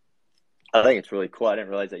 I think it's really cool. I didn't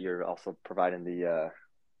realize that you're also providing the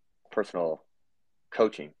personal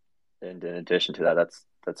coaching, and in addition to that,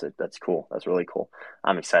 that's cool. That's really cool.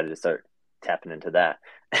 I'm excited to start tapping into that.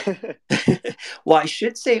 Well, I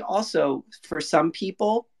should say also for some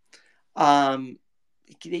people, they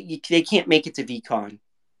can't make it to VCon.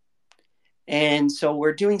 And so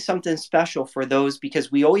we're doing something special for those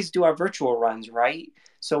because we always do our virtual runs, right?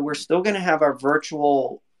 So we're still going to have our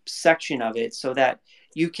virtual section of it so that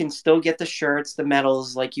you can still get the shirts, the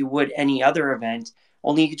medals like you would any other event,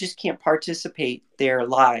 only you just can't participate there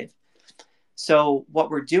live. So what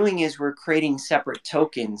we're doing is we're creating separate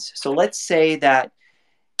tokens. So let's say that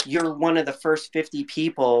you're one of the first 50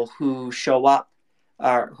 people who show up,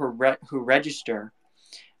 who register.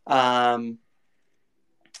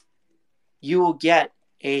 You will get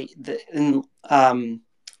the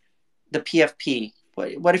PFP.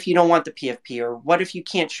 What if you don't want the PFP, or what if you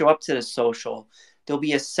can't show up to the social? There'll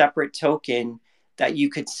be a separate token that you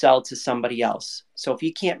could sell to somebody else. So if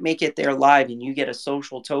you can't make it there live and you get a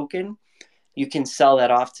social token, you can sell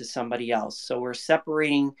that off to somebody else. So we're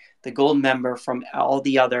separating the gold member from all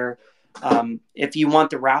the other. If you want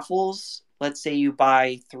the raffles, let's say you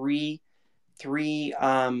buy three,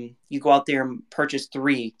 you go out there and purchase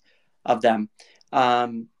 3 of them.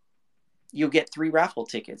 You'll get 3 raffle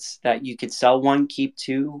tickets that you could sell 1, keep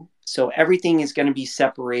 2. So everything is going to be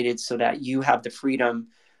separated so that you have the freedom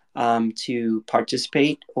to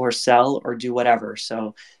participate or sell or do whatever.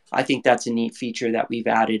 So I think that's a neat feature that we've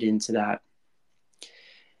added into that.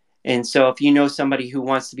 And so if you know somebody who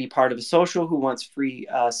wants to be part of a social, who wants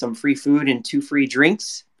some free food and 2 free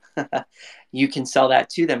drinks, you can sell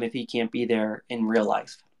that to them if he can't be there in real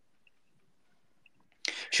life.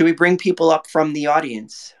 Should we bring people up from the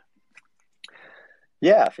audience?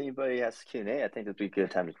 Yeah, if anybody has Q&A, I think it'd be a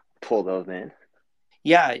good time to pull those in.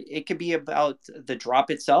 Yeah, it could be about the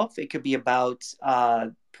drop itself. It could be about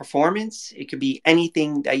performance. It could be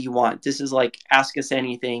anything that you want. This is like ask us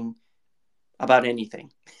anything about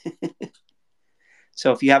anything.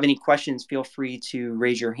 So if you have any questions, feel free to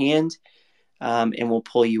raise your hand and we'll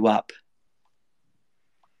pull you up.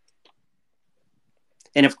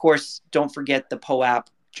 And of course, don't forget the POAP.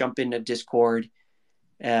 Jump into Discord.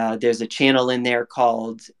 There's a channel in there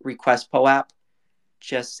called Request POAP.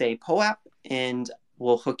 Just say POAP and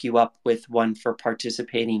we'll hook you up with one for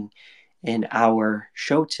participating in our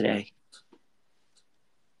show today.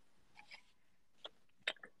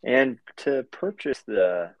 And to purchase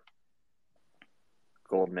the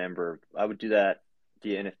gold member, I would do that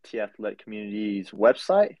via NFT Athletic Community's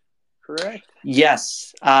website, correct?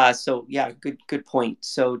 Yes. So yeah, good point.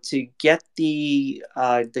 So to get the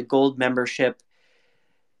gold membership,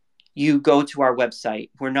 you go to our website.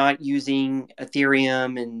 We're not using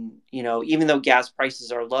Ethereum, and even though gas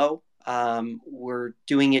prices are low, we're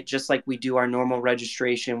doing it just like we do our normal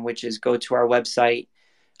registration, which is go to our website.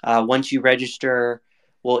 Once you register,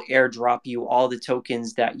 we'll airdrop you all the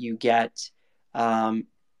tokens that you get,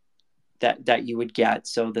 that you would get.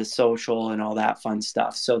 So the social and all that fun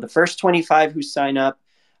stuff. So the first 25 who sign up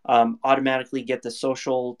automatically get the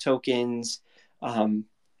social tokens, the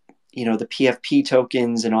PFP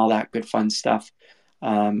tokens and all that good fun stuff.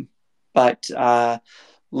 But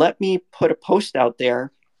let me put a post out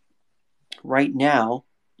there right now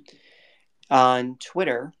on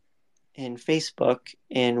Twitter and Facebook.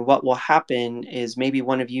 And what will happen is maybe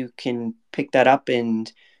one of you can pick that up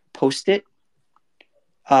and post it,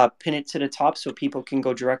 pin it to the top so people can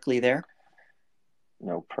go directly there.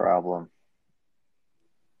 No problem.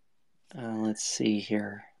 Let's see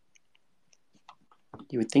here.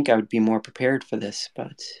 You would think I would be more prepared for this,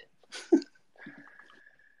 but...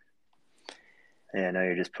 Yeah, I know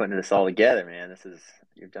you're just putting this all together, man.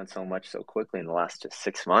 You've done so much so quickly in the last just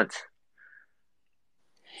 6 months.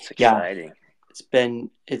 It's exciting. Yeah,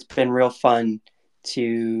 it's been real fun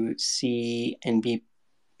to see and be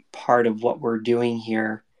part of what we're doing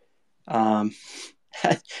here,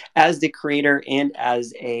 as the creator and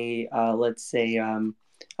as a let's say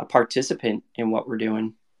a participant in what we're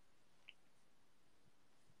doing.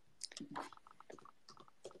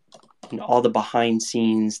 and all the behind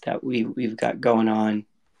scenes that we've got going on.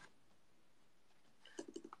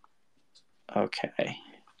 Okay.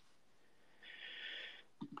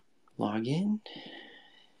 Log in.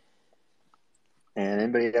 And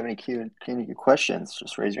anybody have any questions?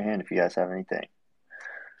 Just raise your hand if you guys have anything.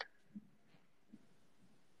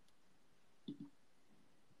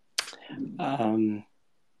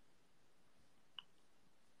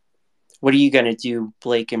 What are you going to do,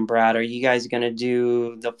 Blake and Brad? Are you guys going to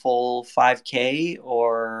do the full 5K,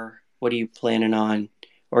 or what are you planning on?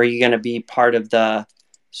 Or are you going to be part of the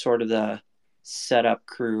sort of the setup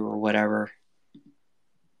crew or whatever?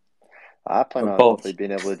 I plan or on both? hopefully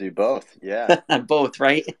being able to do both. Yeah. Both,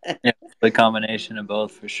 right? Yeah, the combination of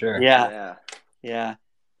both for sure. Yeah.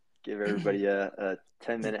 Give everybody a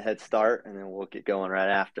 10-minute head start, and then we'll get going right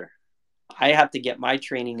after. I have to get my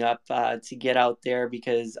training up to get out there,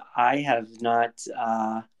 because I have not.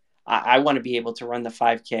 I want to be able to run the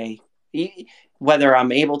 5K. Whether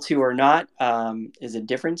I'm able to or not is a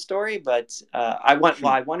different story. But I want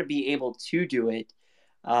to be able to do it.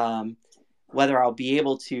 Whether I'll be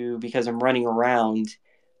able to because I'm running around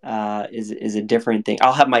is a different thing.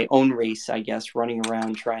 I'll have my own race, I guess, running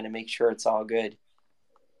around trying to make sure it's all good.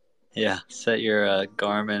 Yeah, set your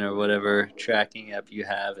Garmin or whatever tracking app you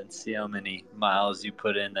have and see how many miles you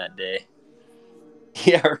put in that day.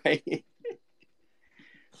 Yeah, right.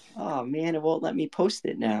 Oh man, it won't let me post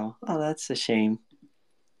it now. Oh, that's a shame.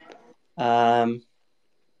 Yeah,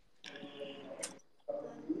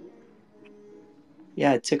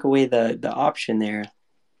 it took away the option there.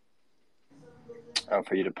 Oh,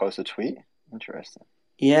 for you to post a tweet? Interesting.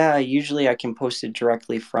 Yeah, usually I can post it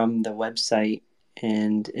directly from the website,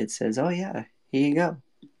 and it says, "Oh yeah, here you go."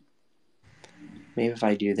 Maybe if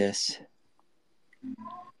I do this.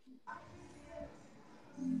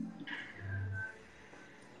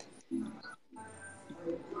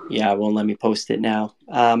 Yeah, it won't let me post it now.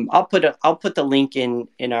 I'll put the link in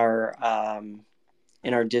our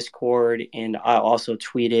Discord, and I'll also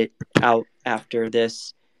tweet it out after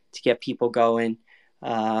this to get people going,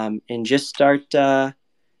 and just start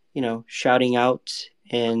shouting out.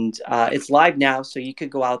 And it's live now, so you could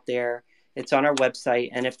go out there. It's on our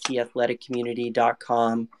website,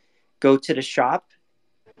 nftathleticcommunity.com. Go to the shop,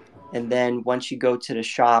 and then once you go to the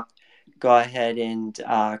shop, go ahead and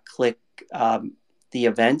click the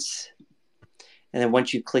events. And then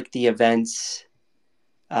once you click the events,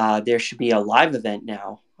 there should be a live event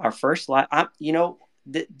now. Our first live,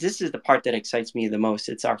 this is the part that excites me the most.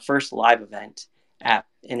 It's our first live event and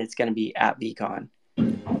it's going to be at VCon.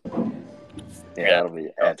 Yeah, that'll be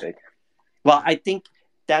epic. Well, I think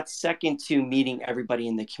that's second to meeting everybody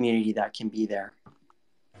in the community that can be there.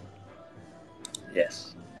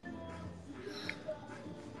 Yes.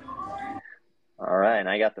 All right, and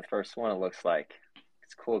I got the first one. It looks like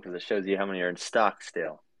it's cool because it shows you how many are in stock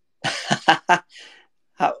still.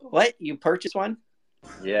 What? You purchased one?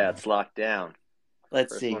 Yeah, it's locked down.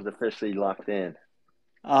 Let's First see. one's officially locked in.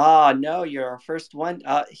 Oh no, you're our first one.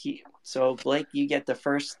 So Blake, you get the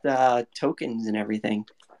first tokens and everything.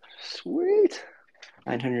 Sweet.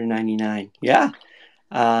 999. Yeah.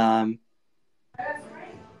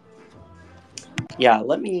 Yeah,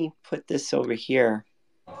 let me put this over here.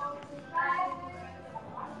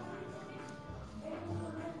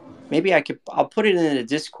 Maybe I'll put it in the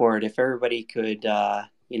Discord if everybody could,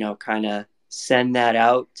 kind of send that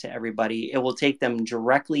out to everybody. It will take them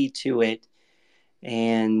directly to it.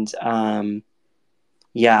 And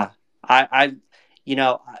yeah,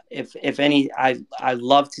 if any, I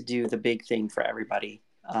love to do the big thing for everybody.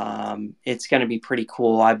 It's going to be pretty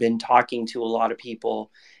cool. I've been talking to a lot of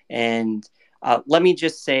people, and let me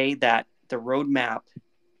just say that the roadmap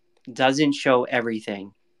doesn't show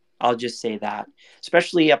everything. I'll just say that,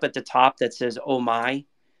 especially up at the top that says "Oh my."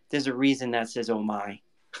 There's a reason that says "Oh my."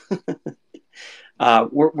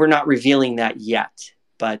 We're not revealing that yet,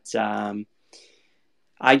 but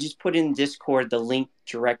I just put in Discord the link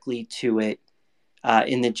directly to it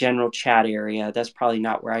in the general chat area. That's probably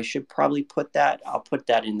not where I should probably put that. I'll put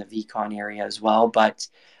that in the VCon area as well, but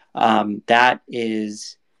that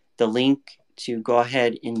is the link to go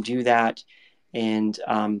ahead and do that. And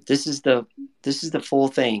this is the full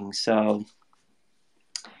thing. So,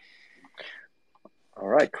 all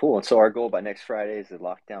right, cool. And so our goal by next Friday is to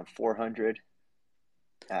lock down 400.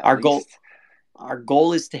 Our goal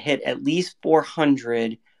is to hit at least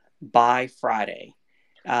 400 by Friday.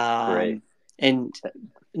 Great. And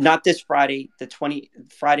not this Friday,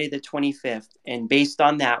 Friday the 25th. And based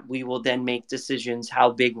on that, we will then make decisions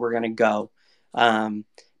how big we're going to go,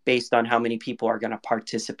 based on how many people are going to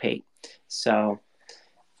participate. So,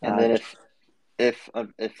 and then if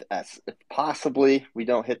possibly we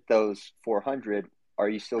don't hit those 400, are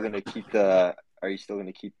you still going to keep the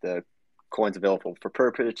coins available for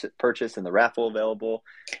purchase and the raffle available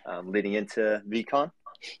leading into VCon?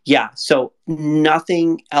 Yeah. So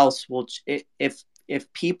nothing else will.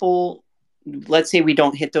 If people, let's say we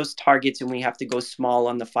don't hit those targets and we have to go small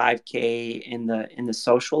on the 5K in the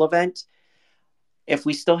social event. If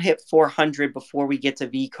we still hit 400 before we get to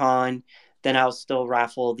VCon, then I'll still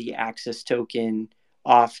raffle the access token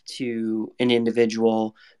off to an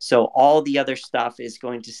individual. So all the other stuff is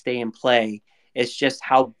going to stay in play. It's just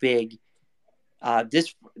how big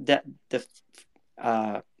this that the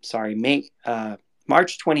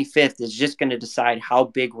March 25th is just going to decide how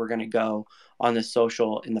big we're going to go on the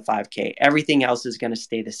social in the 5K. Everything else is going to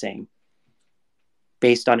stay the same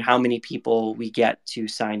based on how many people we get to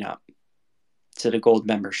sign up to the gold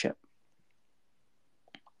membership.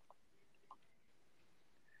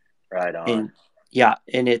 Right on.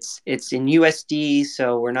 And it's in USD,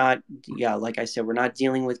 so we're not, like I said, we're not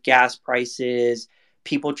dealing with gas prices,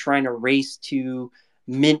 people trying to race to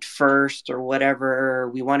mint first or whatever.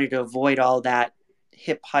 We wanted to avoid all that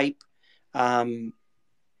hip hype. As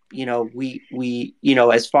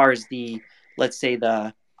far as the, let's say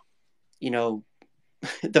the, the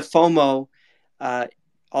FOMO, uh,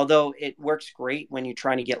 although it works great when you're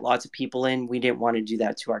trying to get lots of people in, we didn't want to do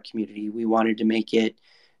that to our community. We wanted to make it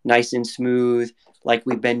nice and smooth, like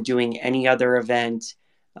we've been doing any other event,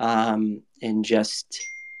 and just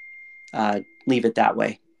leave it that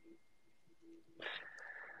way.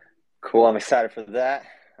 Cool. I'm excited for that.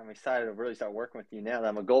 I'm excited to really start working with you now that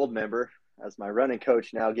I'm a gold member as my running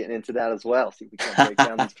coach now, getting into that as well. See if we can break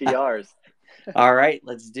down these PRs. All right,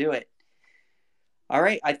 let's do it. All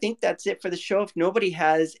right, I think that's it for the show. If nobody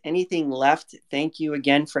has anything left, thank you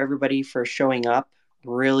again for everybody for showing up.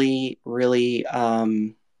 Really, really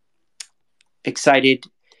excited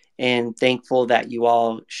and thankful that you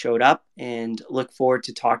all showed up, and look forward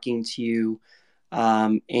to talking to you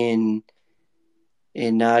in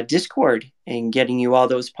Discord and getting you all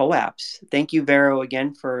those POAPs. Thank you, Vero,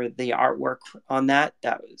 again for the artwork on that.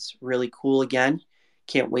 That was really cool again.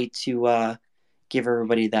 Can't wait to give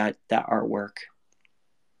everybody that artwork.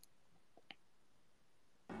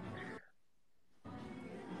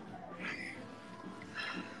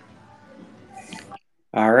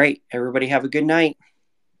 All right, everybody have a good night.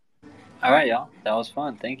 All right, y'all. That was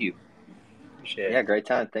fun. Thank you. Appreciate it. Yeah, great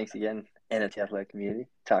time. Thanks again, NFT Athletic Community.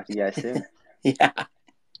 Talk to you guys soon. Yeah.